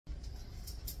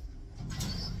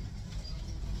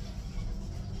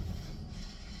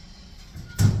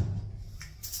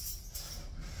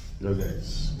Hello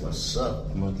guys, what's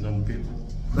up Muslim people?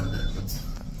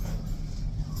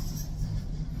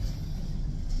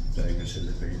 Tayo ka sa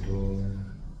elevator.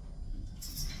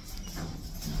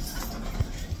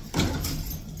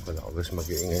 Wala ko guys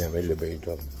mag-iingay ang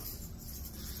elevator.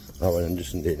 Walang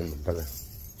Diyos, hindi naman pala.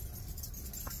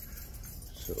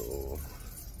 So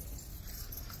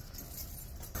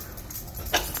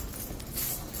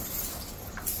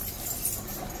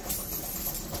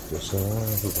ito sa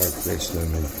workplace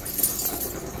namin.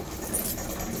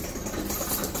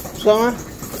 Sama?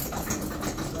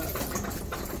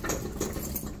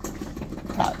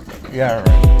 Yeah,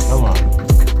 right. Come on.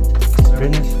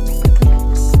 Finish.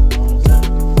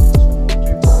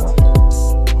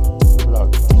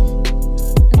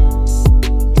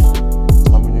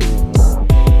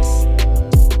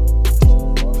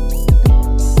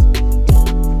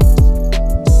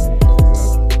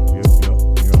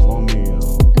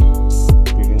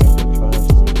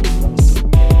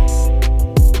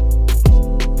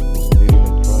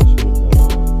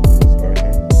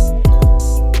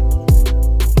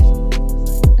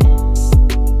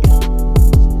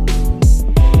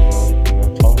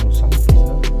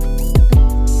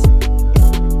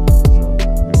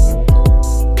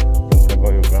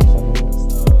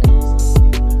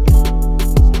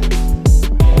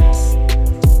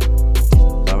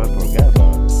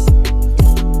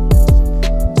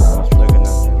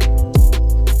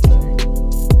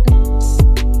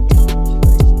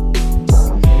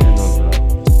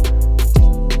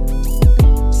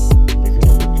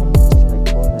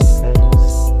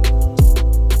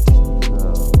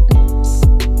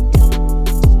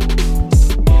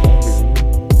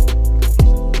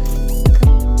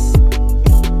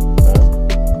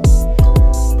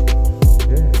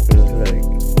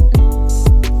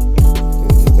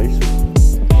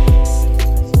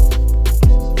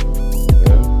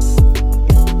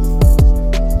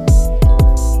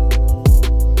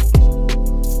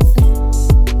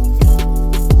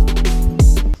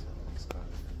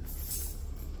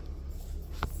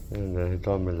 And then he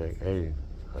told me like, hey,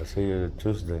 I'll see you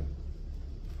Tuesday.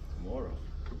 Tomorrow?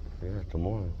 Yeah,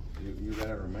 tomorrow. You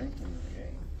gotta remind me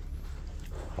again.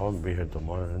 I won't be here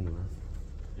tomorrow anyway.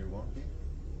 You won't be?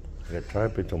 I got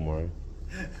therapy tomorrow.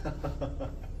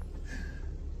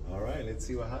 Alright, let's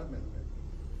see what happens.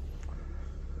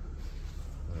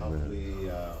 Hopefully,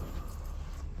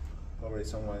 probably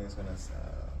someone is gonna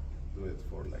do it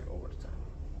for like overtime.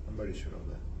 I'm very sure of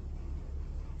that.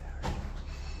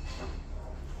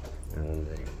 And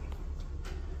like,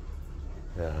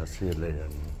 yeah, I'll see you later.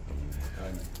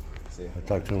 Alright, see you. I'll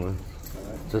talk to him.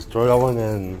 Alright. Just throw that one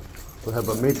and we'll have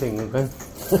a meeting, okay?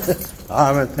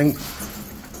 Alright, thanks.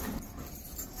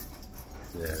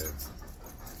 Yeah.